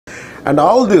And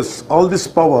all this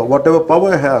power, whatever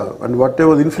power I have and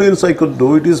whatever influence I could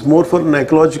do, it is more for an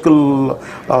ecological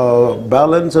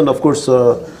balance and of course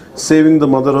saving the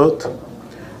Mother Earth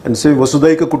and saving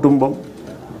Vasudaika Kutumbam.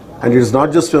 And it is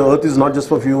not just, Earth is not just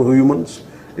for few humans,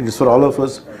 it is for all of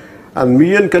us. And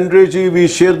me and Kandreji, we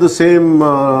share the same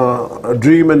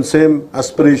dream and same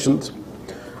aspirations.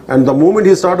 And the moment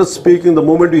he started speaking, the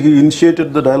moment he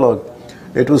initiated the dialogue,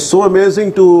 it was so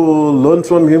amazing to learn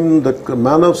from him, the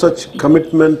man of such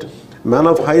commitment, man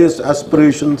of highest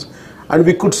aspirations. And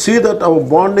we could see that our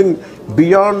bonding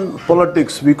beyond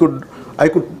politics, I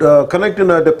could connect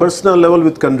at a personal level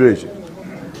with Kandreji.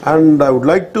 And I would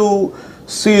like to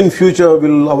see in future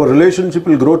our relationship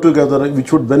will grow together,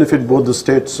 which would benefit both the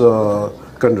states,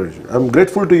 Kandreji. I'm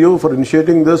grateful to you for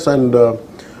initiating this and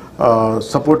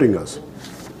supporting us.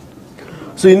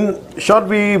 So in short,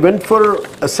 we went for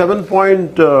a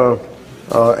 7-point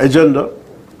agenda.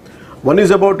 One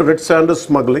is about red sand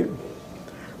smuggling.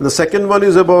 The second one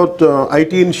is about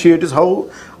IT initiatives, how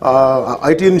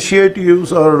IT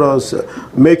initiatives are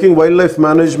making wildlife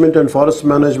management and forest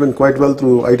management quite well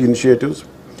through IT initiatives.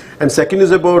 And second is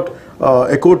about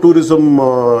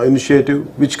ecotourism initiative,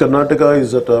 which Karnataka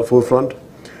is at the forefront.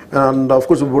 And of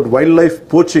course about wildlife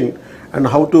poaching and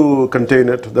how to contain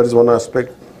it. That is one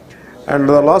aspect. And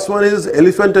the last one is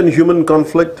elephant and human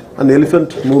conflict and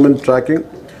elephant movement tracking.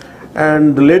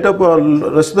 And later,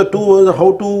 rest of the two was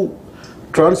how to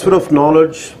transfer of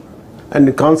knowledge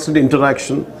and constant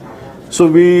interaction. So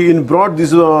we in broad,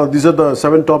 these are the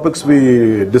 7 topics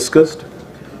we discussed.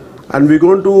 And we're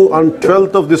going to on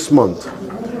 12th of this month.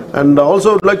 And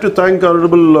also I'd like to thank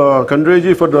Honorable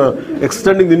Kandreji for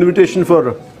extending the invitation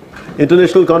for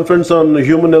International Conference on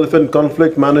Human-Elephant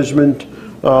Conflict Management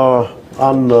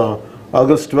on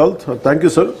August 12th. Thank you,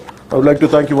 sir. I would like to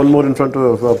thank you one more in front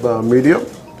of media.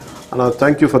 And I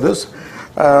thank you for this.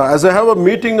 As I have a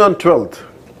meeting on 12th,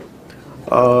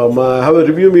 I have a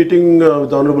review meeting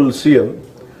with Honorable CM,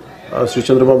 Sri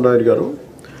Chandrababu Naidu Garu.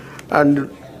 And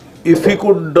if he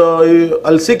could,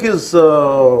 I'll seek his,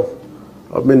 to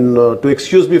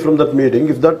excuse me from that meeting.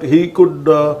 If that he could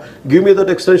give me that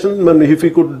extension, and if he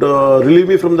could relieve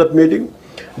me from that meeting,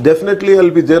 definitely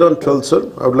I'll be there on 12th, sir.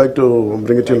 I would like to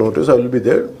bring it to your notice. I will be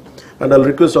there. And I'll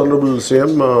request Honorable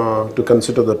CM to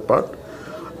consider that part.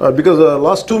 Because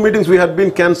last 2 meetings we had been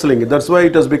cancelling it. That's why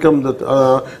it has become that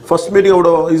first meeting I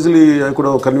could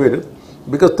have conveyed it.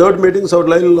 Because third meetings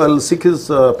I'll seek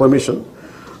his permission.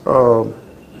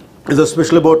 It's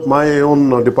especially about my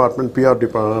own department, PR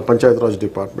department, Panchayat Raj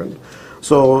department.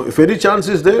 So if any chance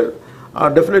is there,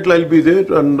 definitely I'll be there.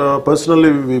 And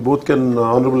personally, we both can,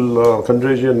 Honorable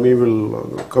Kandreji and me will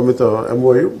come with a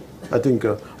MOU. I think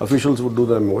officials would do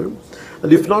the MOU.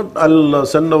 And if not, I'll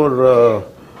send our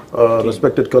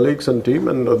respected colleagues and team,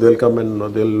 and they'll come and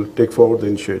they'll take forward the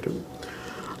initiative.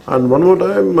 And one more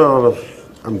time,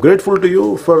 I'm grateful to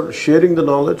you for sharing the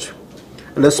knowledge,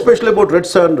 and especially about red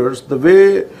sanders, the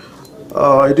way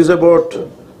it is about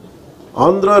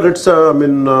Andhra red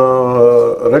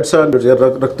sanders,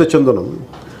 Rakta Chandanam.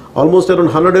 Almost around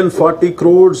 140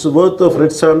 crores worth of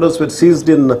red sanders were seized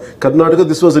in Karnataka.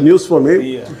 This was a news for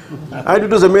me, and it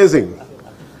was amazing.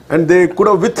 And they could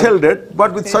have withheld it,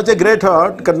 but with such a great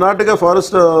heart, Karnataka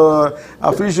forest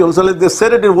officials, they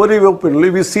said it very openly,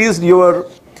 we seized your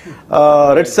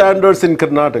red sanders in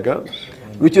Karnataka,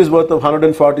 which is worth of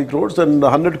 140 crores and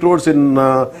 100 crores in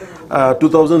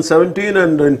 2017,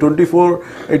 and in 24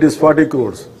 it is 40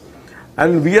 crores.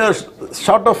 And we are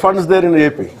short of funds there in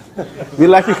AP. We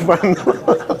lacking funds.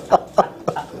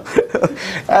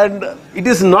 And it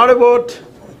is not about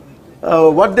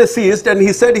what they seized, and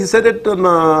he said it on,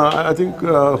 I think,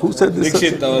 who said this?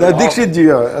 Dikshit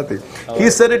ji, I think. He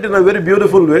said it in a very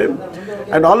beautiful way.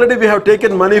 And already we have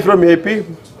taken money from AP.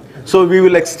 So we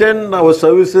will extend our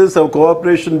services, our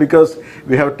cooperation, because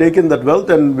we have taken that wealth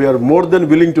and we are more than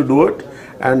willing to do it.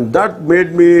 And that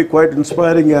made me quite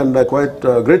inspiring and quite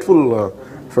grateful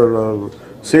for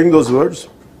saying those words,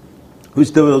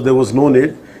 which there was no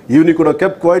need. Even you could have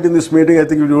kept quiet in this meeting, I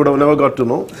think you would have never got to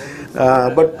know.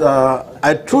 But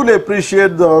I truly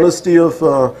appreciate the honesty of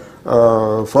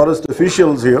forest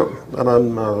officials here, and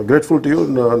I'm grateful to you.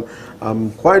 And I'm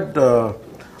quite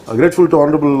grateful to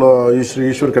Honorable Shri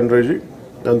Ishwar Kandreji,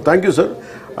 and thank you, sir.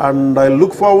 And I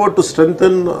look forward to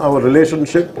strengthen our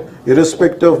relationship,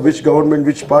 irrespective of which government,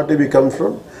 which party we come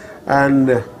from.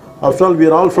 And after all, we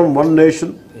are all from one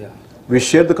nation. Yeah. We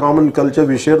share the common culture,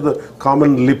 we share the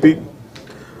common lipi.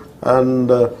 And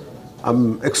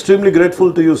I'm extremely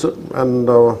grateful to you, sir. And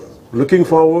looking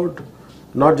forward,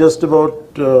 not just about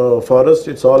forest,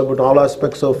 it's all about all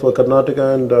aspects of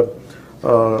Karnataka and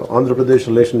Andhra Pradesh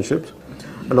relationships.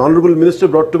 An honorable minister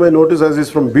brought to my notice, as is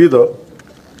from Bidar.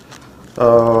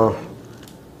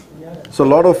 So a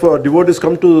lot of devotees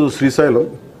come to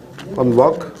Srisailam on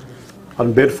walk,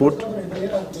 on barefoot,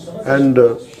 and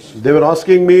they were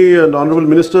asking me, an honorable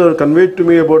minister conveyed to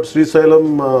me about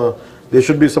Srisailam, there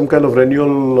should be some kind of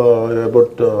renewal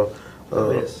about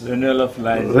renewal of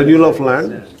land. Renewal of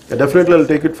land. Definitely, I'll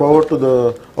take it forward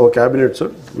to our cabinet,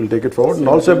 sir. We'll take it forward, and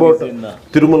also about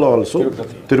Tirumala also,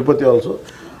 Tirupati also.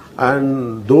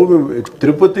 And though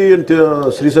Tirupati and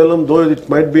Srisailam, though it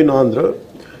might be in Andhra,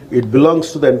 it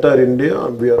belongs to the entire India.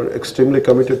 We are extremely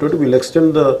committed to it. We'll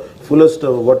extend the fullest,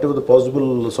 whatever the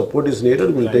possible support is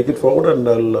needed. We'll take it forward, and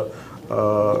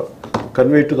I'll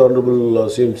convey it to the Honorable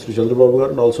CM Sri Chandrababu Garu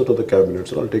and also to the cabinet.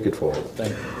 So I'll take it forward. Thank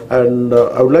you. And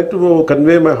I would like to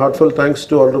convey my heartfelt thanks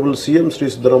to Honorable CM Sri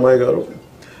Siddaramaiah Garu.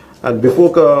 And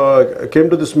before I came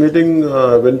to this meeting,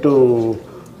 I went to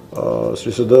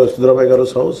Sri Siddaramaiah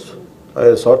Garu's house.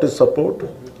 I sought his support.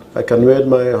 I conveyed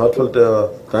my heartfelt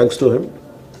thanks to him.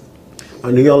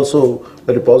 And he also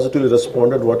very positively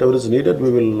responded. Whatever is needed,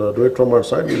 we will do it from our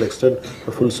side. We will extend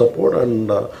the full support,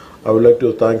 and I would like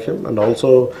to thank him. And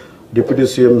also Deputy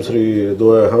CM Sri,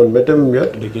 though I haven't met him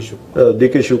yet,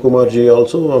 DK Shivkumar ji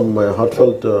also, my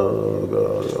heartfelt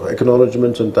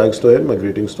acknowledgements and thanks to him, my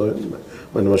greetings to him,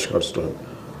 my namaskars to him.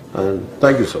 And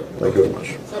thank you, sir. Thank you very much.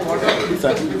 Sir, what are the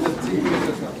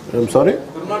discussions? I'm sorry?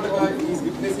 Karnataka is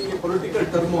witnessing a political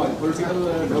turmoil, political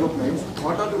developments.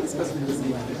 What are the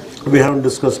discussions? We haven't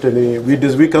discussed any.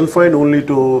 We confined only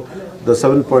to the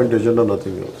 7-point agenda,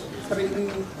 nothing else. Sir, in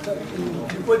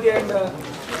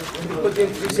Tirupati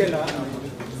and Srisailam,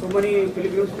 so many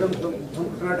pilgrims from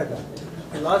Karnataka.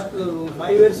 Last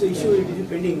 5 years issue it is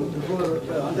pending before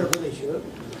Andhra Pradesh.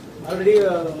 Already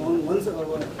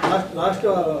last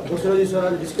Bosraji sir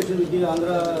had discussion with the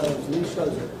Andhra minister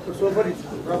also. But so far it's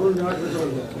problem not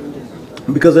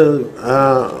resolved. Because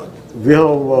we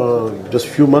have just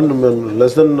few months,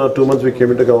 less than 2 months we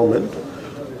came into government,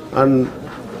 and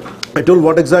I told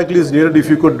what exactly is needed. If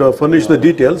you could furnish the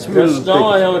details, we will Just now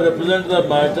I have represented the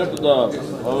matter to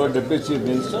our Deputy Chief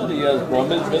Minister. He has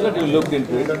promised me that he will look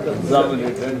into it, examine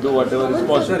it, and do whatever is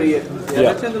possible.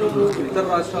 ఎలక్షన్లు ఇతర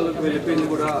రాష్ట్రాలకు వెళ్ళిపోయింది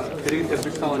కూడా తిరిగి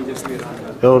తెప్పిస్తామని చెప్పి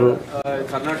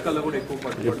కర్ణాటకలో కూడా ఎక్కువ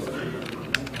పట్టుబడుతుంది.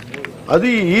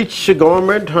 Each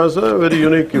government has a very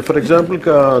unique. For example,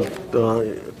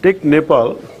 take Nepal.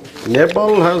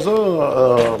 Nepal has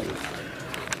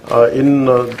in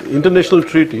international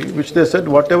treaty, which they said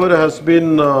whatever has been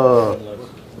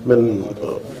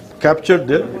captured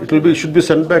there, should be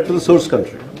sent back to the source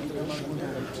country.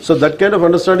 So that kind of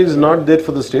understanding is not there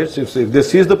for the states. If they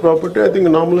seize the property, I think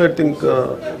normally,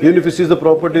 even if we seize the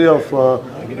property of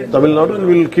Tamil Nadu,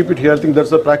 we will keep it here. I think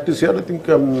that's the practice here. I think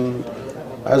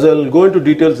as I'll go into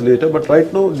details later, but right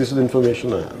now this is the information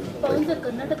I have. Pawan sir,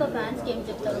 Karnataka fans ఏం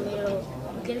చెప్తారు? మీరు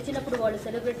గెలిచినప్పుడు వాళ్ళు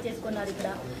celebrate చేసుకున్నారు ఇక్కడ,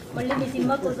 మళ్ళీ మీ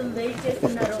cinema కోసం wait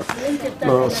చేస్తున్నారు, ఏం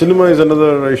చెప్తారు? Cinema is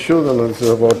another issue. It's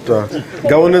about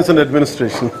governance and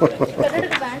administration.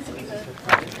 Karnataka fans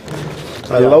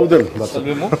I love them. Shall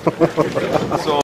we move? So